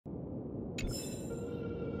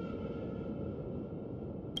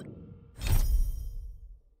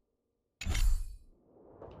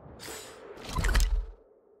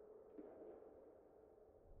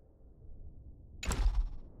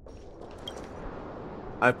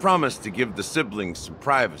I promised to give the siblings some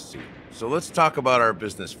privacy, so let's talk about our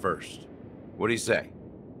business first. What do you say?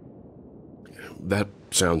 That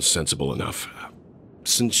sounds sensible enough.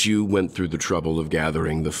 Since you went through the trouble of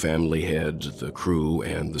gathering the family head, the crew,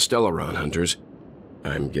 and the Stellaron hunters,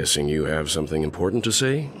 I'm guessing you have something important to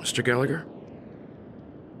say, Mr. Gallagher?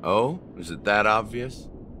 Oh, is it that obvious?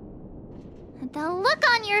 The look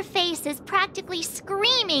on your face is practically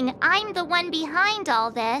screaming, I'm the one behind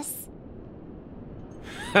all this.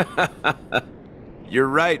 You're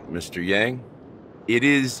right, Mr. Yang. It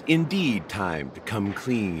is indeed time to come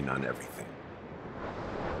clean on everything.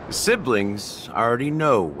 The siblings already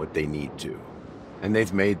know what they need to, and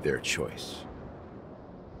they've made their choice.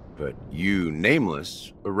 But you,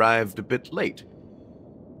 Nameless, arrived a bit late.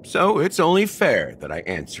 So it's only fair that I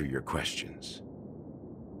answer your questions.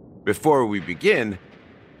 Before we begin,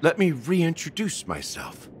 let me reintroduce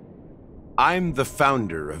myself. I'm the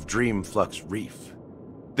founder of Dreamflux Reef,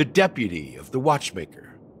 the deputy of the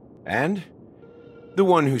Watchmaker, and the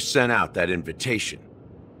one who sent out that invitation.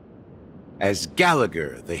 As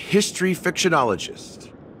Gallagher, the history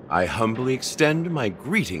fictionologist, I humbly extend my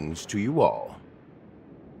greetings to you all.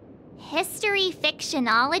 History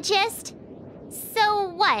fictionologist? So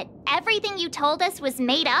what, everything you told us was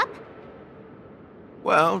made up?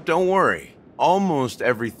 Well, don't worry. Almost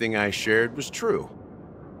everything I shared was true.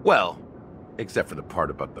 Well, except for the part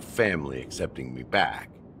about the family accepting me back.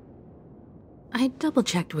 I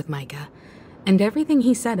double-checked with Micah, and everything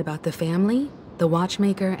he said about the family, the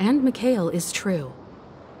Watchmaker, and Mikhail is true.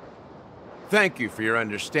 Thank you for your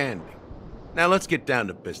understanding. Now let's get down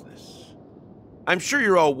to business. I'm sure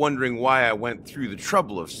you're all wondering why I went through the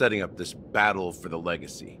trouble of setting up this battle for the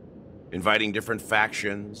legacy, inviting different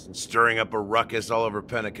factions and stirring up a ruckus all over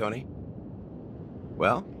Penacony.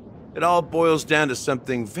 Well, it all boils down to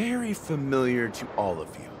something very familiar to all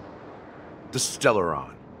of you. The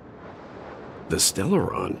Stellaron. The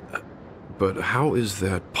Stellaron? But how is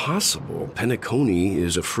that possible? Penacony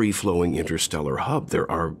is a free-flowing interstellar hub. There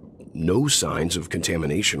are no signs of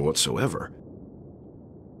contamination whatsoever.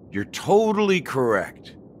 You're totally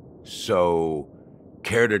correct. So,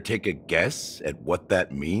 care to take a guess at what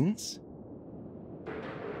that means?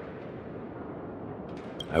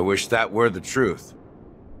 I wish that were the truth.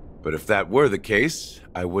 But if that were the case,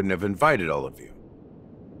 I wouldn't have invited all of you.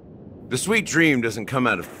 The sweet dream doesn't come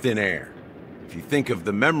out of thin air. If you think of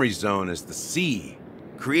the memory zone as the sea,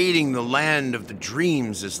 creating the land of the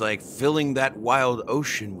dreams is like filling that wild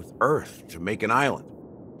ocean with earth to make an island.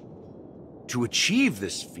 To achieve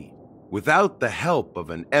this feat, without the help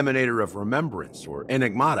of an emanator of remembrance or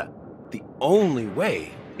enigmata, the only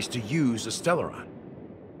way is to use a Stellaron.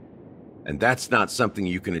 And that's not something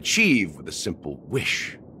you can achieve with a simple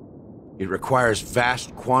wish. It requires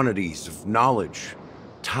vast quantities of knowledge,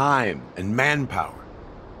 time, and manpower.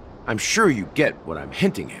 I'm sure you get what I'm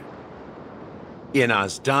hinting at. In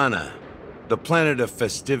Azdana, the planet of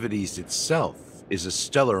festivities itself is a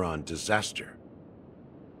Stellaron disaster.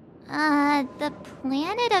 The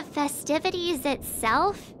planet of festivities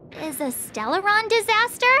itself is a Stellaron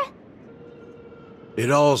disaster?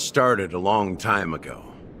 It all started a long time ago,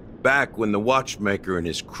 back when the Watchmaker and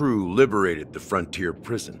his crew liberated the frontier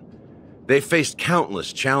prison. They faced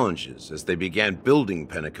countless challenges as they began building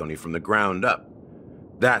Penacony from the ground up.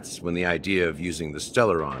 That's when the idea of using the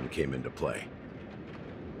Stellaron came into play.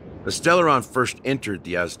 The Stellaron first entered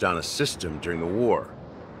the Azdana system during the war.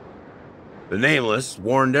 The Nameless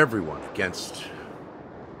warned everyone against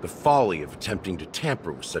the folly of attempting to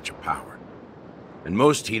tamper with such a power, and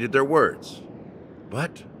most heeded their words.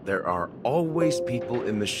 But there are always people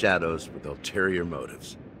in the shadows with ulterior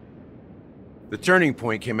motives. The turning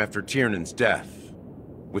point came after Tiernan's death.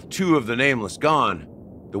 With two of the Nameless gone,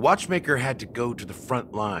 the Watchmaker had to go to the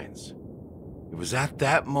front lines. It was at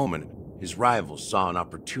that moment his rivals saw an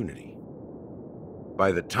opportunity.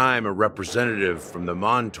 By the time a representative from the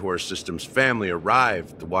Montour Systems family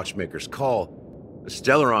arrived at the Watchmaker's call, the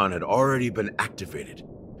Stellaron had already been activated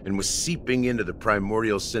and was seeping into the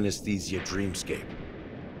primordial synesthesia dreamscape.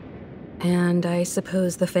 And I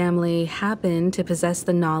suppose the family happened to possess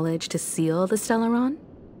the knowledge to seal the Stellaron?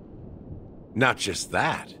 Not just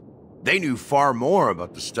that. They knew far more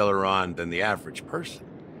about the Stellaron than the average person.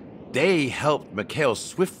 They helped Mikhail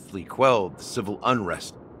swiftly quell the civil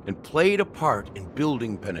unrest and played a part in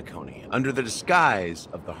building Penacony under the disguise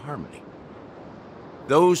of the Harmony.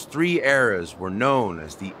 Those three eras were known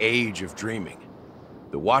as the Age of Dreaming.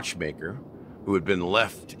 The Watchmaker, who had been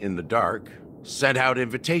left in the dark, sent out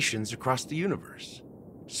invitations across the universe,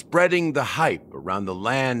 spreading the hype around the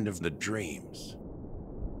land of the dreams.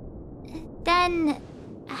 Then,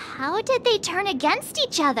 how did they turn against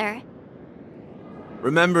each other?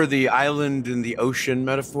 Remember the island in the ocean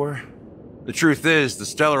metaphor? The truth is, the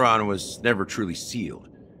Stellaron was never truly sealed.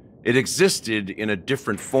 It existed in a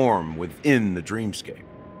different form within the dreamscape.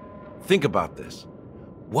 Think about this.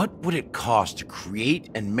 What would it cost to create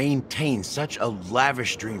and maintain such a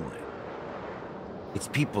lavish dreamland? It's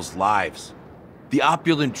people's lives. The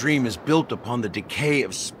opulent dream is built upon the decay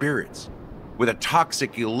of spirits, with a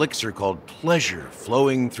toxic elixir called pleasure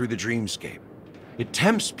flowing through the dreamscape. It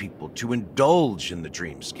tempts people to indulge in the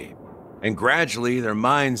dreamscape, and gradually their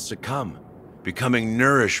minds succumb, becoming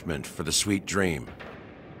nourishment for the sweet dream.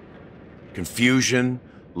 Confusion,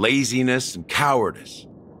 laziness, and cowardice,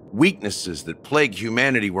 weaknesses that plague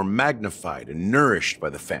humanity, were magnified and nourished by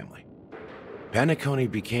the family.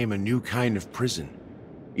 Penacony became a new kind of prison,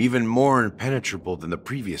 even more impenetrable than the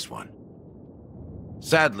previous one.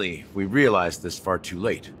 Sadly, we realized this far too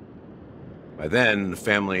late. By then, the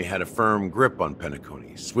family had a firm grip on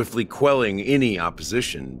Penacony, swiftly quelling any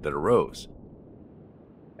opposition that arose.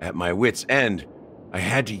 At my wit's end, I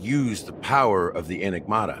had to use the power of the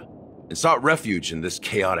Enigmata, and sought refuge in this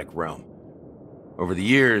chaotic realm. Over the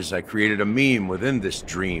years, I created a meme within this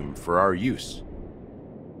dream for our use.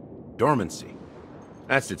 Dormancy.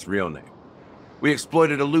 That's its real name. We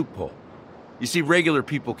exploited a loophole. You see, regular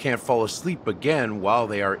people can't fall asleep again while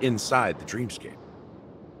they are inside the dreamscape.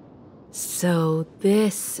 So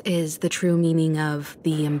this is the true meaning of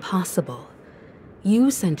the impossible.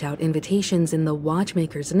 You sent out invitations in the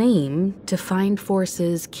Watchmaker's name to find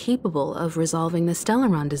forces capable of resolving the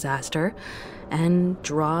Stellaron disaster and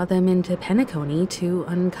draw them into Penacony to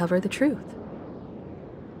uncover the truth.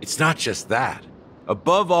 It's not just that.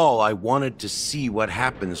 Above all, I wanted to see what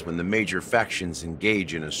happens when the major factions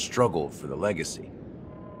engage in a struggle for the legacy.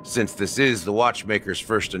 Since this is the Watchmaker's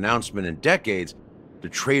first announcement in decades, the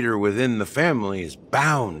traitor within the family is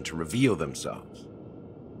bound to reveal themselves.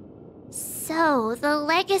 So, the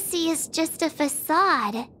legacy is just a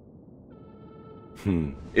facade.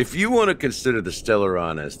 If you want to consider the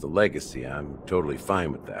Stellaron as the legacy, I'm totally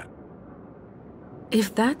fine with that.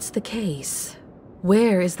 If that's the case,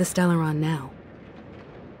 where is the Stellaron now?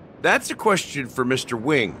 That's a question for Mr.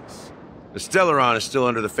 Wings. The Stellaron is still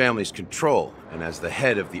under the family's control, and as the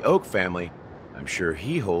head of the Oak family, I'm sure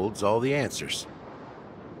he holds all the answers.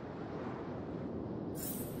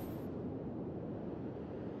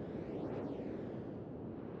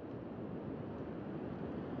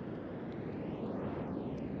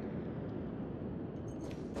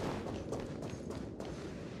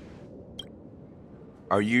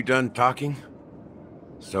 Are you done talking?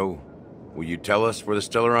 So, will you tell us where the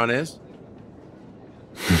Stellaron is?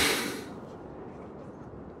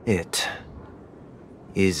 It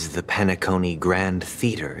is the Penacony Grand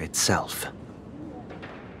Theater itself.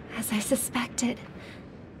 As I suspected,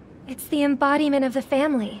 it's the embodiment of the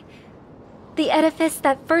family. The edifice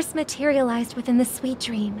that first materialized within the Sweet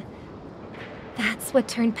Dream. That's what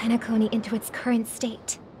turned Penacony into its current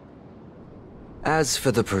state. As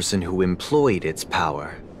for the person who employed its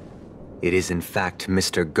power, it is in fact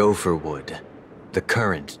Mr. Gopherwood, the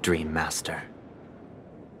current Dream Master.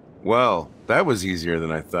 Well, that was easier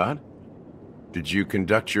than I thought. Did you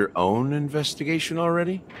conduct your own investigation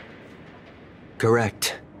already?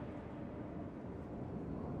 Correct.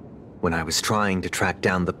 When I was trying to track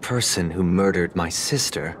down the person who murdered my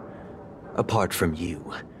sister, apart from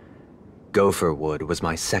you, Gopherwood was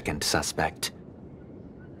my second suspect.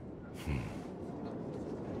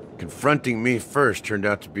 Confronting me first turned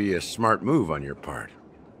out to be a smart move on your part.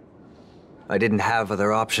 I didn't have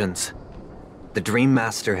other options. The Dream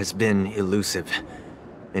Master has been elusive,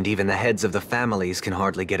 and even the heads of the families can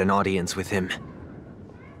hardly get an audience with him.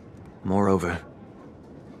 Moreover,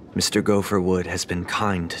 Mr. Gopherwood has been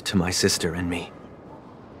kind to my sister and me.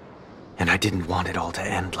 And I didn't want it all to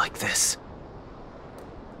end like this.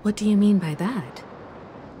 What do you mean by that?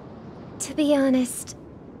 To be honest,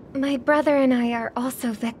 my brother and I are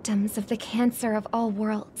also victims of the cancer of all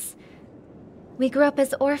worlds. We grew up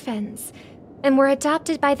as orphans, and were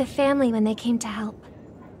adopted by the family when they came to help.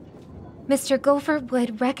 Mr.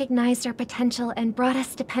 Gopherwood recognized our potential and brought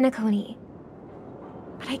us to Penacony.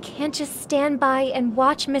 But I can't just stand by and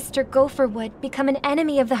watch Mr. Gopherwood become an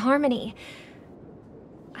enemy of the Harmony.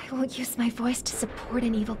 I won't use my voice to support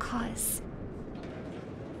an evil cause.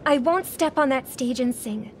 I won't step on that stage and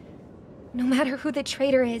sing, no matter who the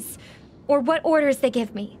traitor is, or what orders they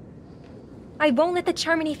give me. I won't let the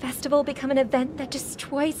Charmony Festival become an event that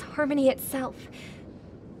destroys Harmony itself.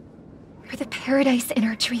 For the paradise in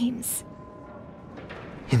our dreams.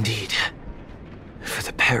 Indeed. For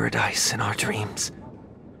the paradise in our dreams.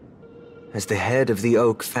 As the head of the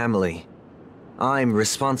Oak family, I'm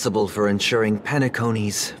responsible for ensuring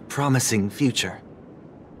Penacony's promising future.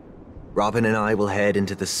 Robin and I will head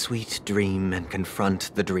into the sweet dream and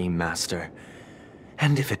confront the Dream Master.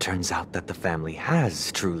 And if it turns out that the family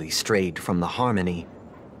has truly strayed from the harmony,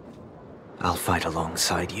 I'll fight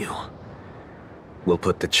alongside you. We'll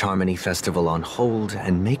put the Charmony Festival on hold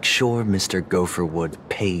and make sure Mr. Gopherwood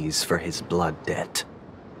pays for his blood debt.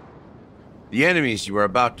 The enemies you are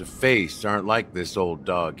about to face aren't like this old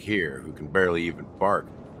dog here, who can barely even bark.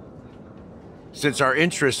 Since our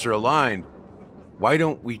interests are aligned, why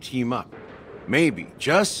don't we team up? Maybe,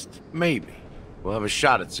 just maybe, we'll have a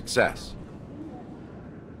shot at success.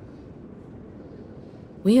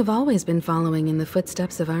 We have always been following in the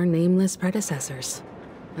footsteps of our nameless predecessors,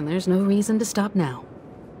 and there's no reason to stop now.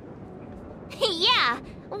 Yeah,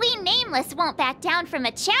 we Nameless won't back down from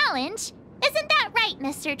a challenge. Isn't that right,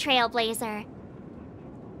 Mr. Trailblazer?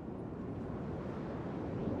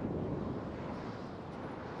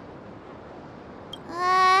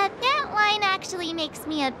 That line actually makes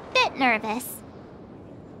me a bit nervous.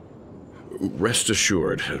 Rest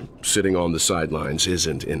assured, sitting on the sidelines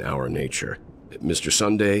isn't in our nature. Mr.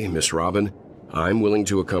 Sunday, Miss Robin, I'm willing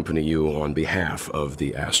to accompany you on behalf of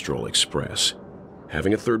the Astral Express.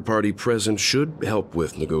 Having a third party present should help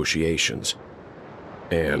with negotiations,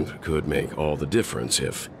 and could make all the difference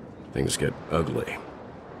if things get ugly.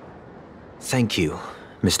 Thank you,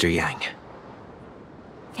 Mr. Yang.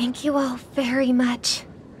 Thank you all very much.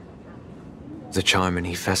 The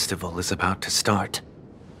Charmony Festival is about to start,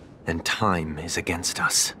 and time is against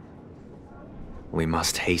us. We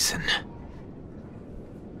must hasten.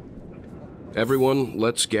 Everyone,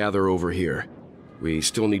 let's gather over here. We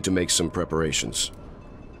still need to make some preparations.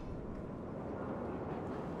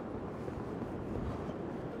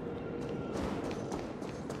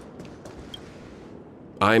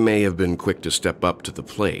 I may have been quick to step up to the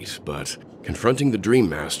plate, but confronting the Dream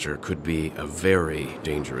Master could be a very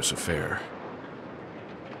dangerous affair.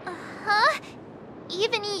 Huh?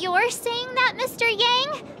 Even you're saying that, Mr.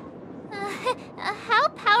 Yang? How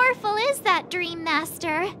powerful is that Dream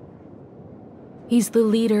Master? He's the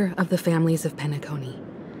leader of the families of Penacony,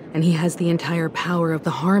 and he has the entire power of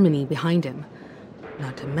the Harmony behind him,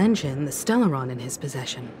 not to mention the Stellaron in his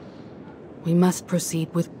possession. We must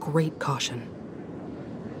proceed with great caution.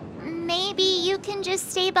 Maybe you can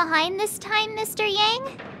just stay behind this time, Mr.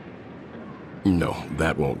 Yang? No,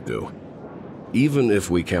 that won't do. Even if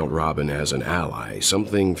we count Robin as an ally,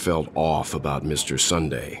 something felt off about Mr.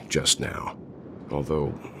 Sunday just now.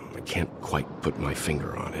 Although, I can't quite put my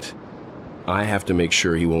finger on it. I have to make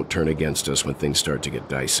sure he won't turn against us when things start to get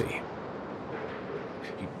dicey.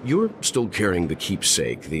 You're still carrying the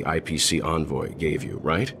keepsake the IPC envoy gave you,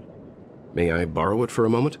 right? May I borrow it for a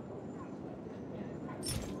moment?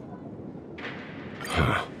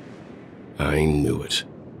 Huh. I knew it.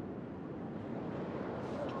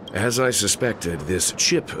 As I suspected, this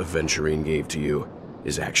chip Aventurine gave to you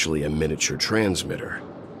is actually a miniature transmitter.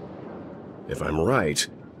 If I'm right,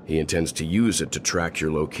 he intends to use it to track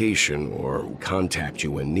your location or contact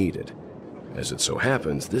you when needed. As it so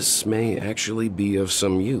happens, this may actually be of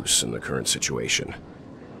some use in the current situation.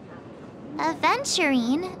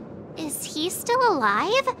 Aventurine? Is he still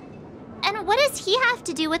alive? And what does he have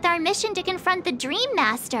to do with our mission to confront the Dream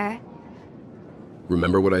Master?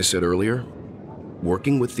 Remember what I said earlier?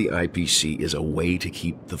 Working with the IPC is a way to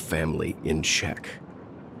keep the family in check.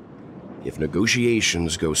 If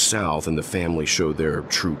negotiations go south and the family show their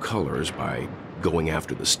true colors by going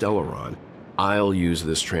after the Stellaron, I'll use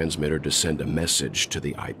this transmitter to send a message to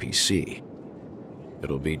the IPC.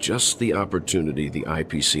 It'll be just the opportunity the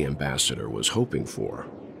IPC ambassador was hoping for.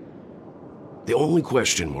 The only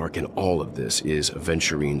question mark in all of this is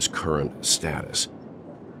Aventurine's current status.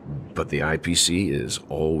 But the IPC is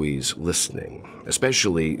always listening,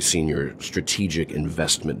 especially senior strategic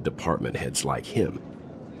investment department heads like him.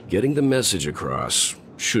 Getting the message across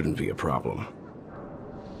shouldn't be a problem.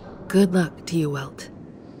 Good luck to you, Welt.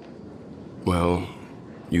 Well,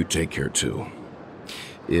 you take care too.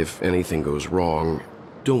 If anything goes wrong,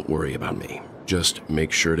 don't worry about me. Just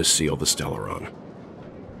make sure to seal the Stellaron.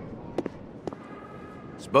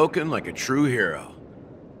 Spoken like a true hero.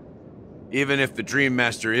 Even if the Dream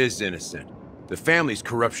Master is innocent, the family's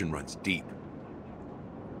corruption runs deep.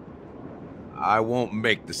 I won't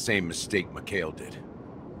make the same mistake Mikhail did.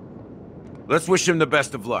 Let's wish him the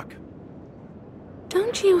best of luck.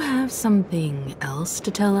 Don't you have something else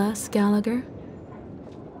to tell us, Gallagher?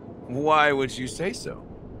 Why would you say so?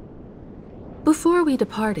 Before we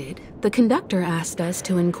departed, the conductor asked us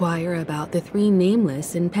to inquire about the 3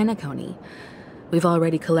 nameless in Penacony. We've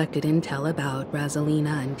already collected intel about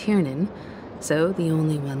Rosalina and Tiernan, so the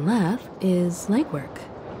only one left is legwork.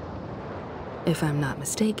 If I'm not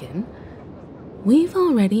mistaken, We've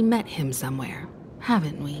already met him somewhere,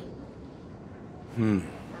 haven't we?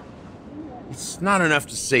 It's not enough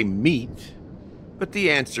to say meet, but the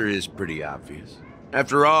answer is pretty obvious.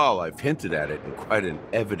 After all, I've hinted at it in quite an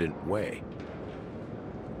evident way.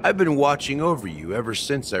 I've been watching over you ever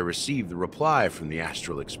since I received the reply from the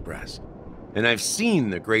Astral Express, and I've seen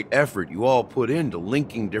the great effort you all put into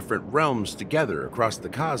linking different realms together across the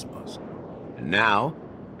cosmos. And now,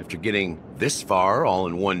 after getting this far all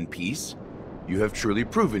in one piece, you have truly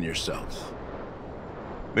proven yourselves.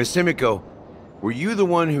 Miss Himiko, were you the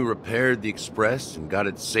one who repaired the Express and got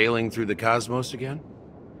it sailing through the cosmos again?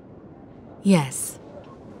 Yes.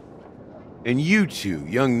 And you two,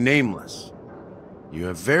 young Nameless, you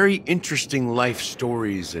have very interesting life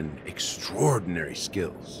stories and extraordinary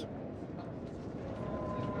skills.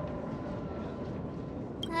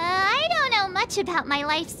 I don't know much about my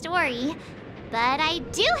life story, but I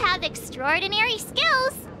do have extraordinary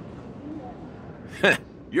skills.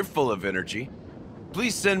 You're full of energy.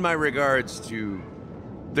 Please send my regards to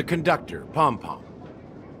the conductor, Pom Pom.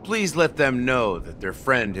 Please let them know that their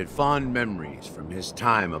friend had fond memories from his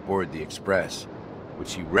time aboard the Express,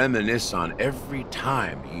 which he reminisced on every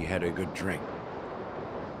time he had a good drink.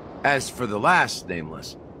 As for the last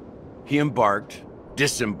Nameless, he embarked,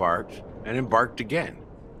 disembarked, and embarked again,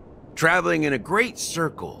 traveling in a great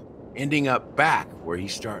circle, ending up back where he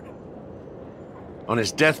started. On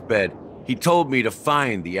his deathbed, he told me to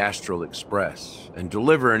find the Astral Express and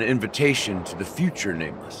deliver an invitation to the future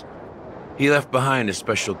Nameless. He left behind a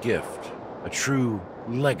special gift, a true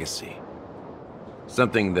legacy.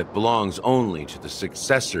 Something that belongs only to the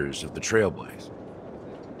successors of the Trailblaze.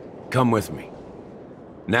 Come with me.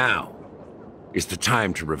 Now is the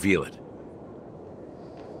time to reveal it.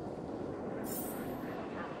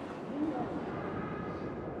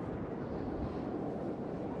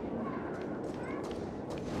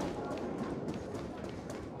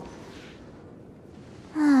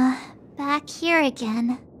 Back here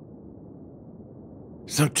again.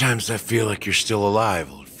 Sometimes I feel like you're still alive,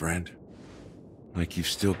 old friend. Like you've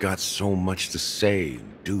still got so much to say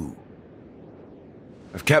and do.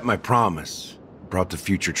 I've kept my promise, brought the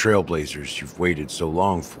future Trailblazers you've waited so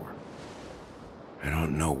long for. I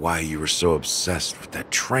don't know why you were so obsessed with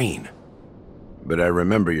that train, but I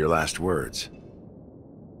remember your last words.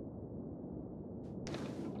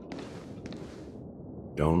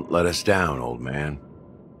 Don't let us down, old man.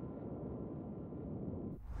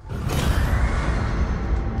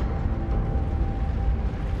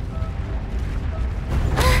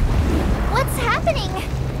 What's happening?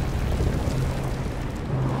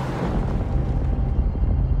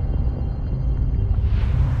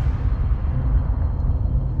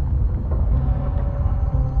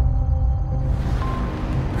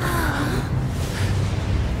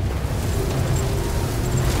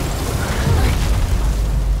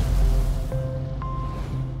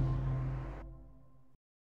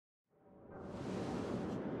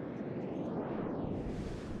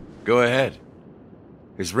 Go ahead.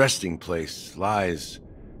 His resting place lies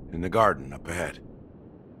in the garden up ahead.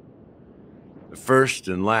 The first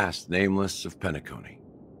and last Nameless of Penacony.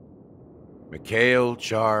 Mikhail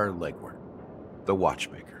Char Legwart, the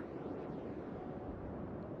Watchmaker.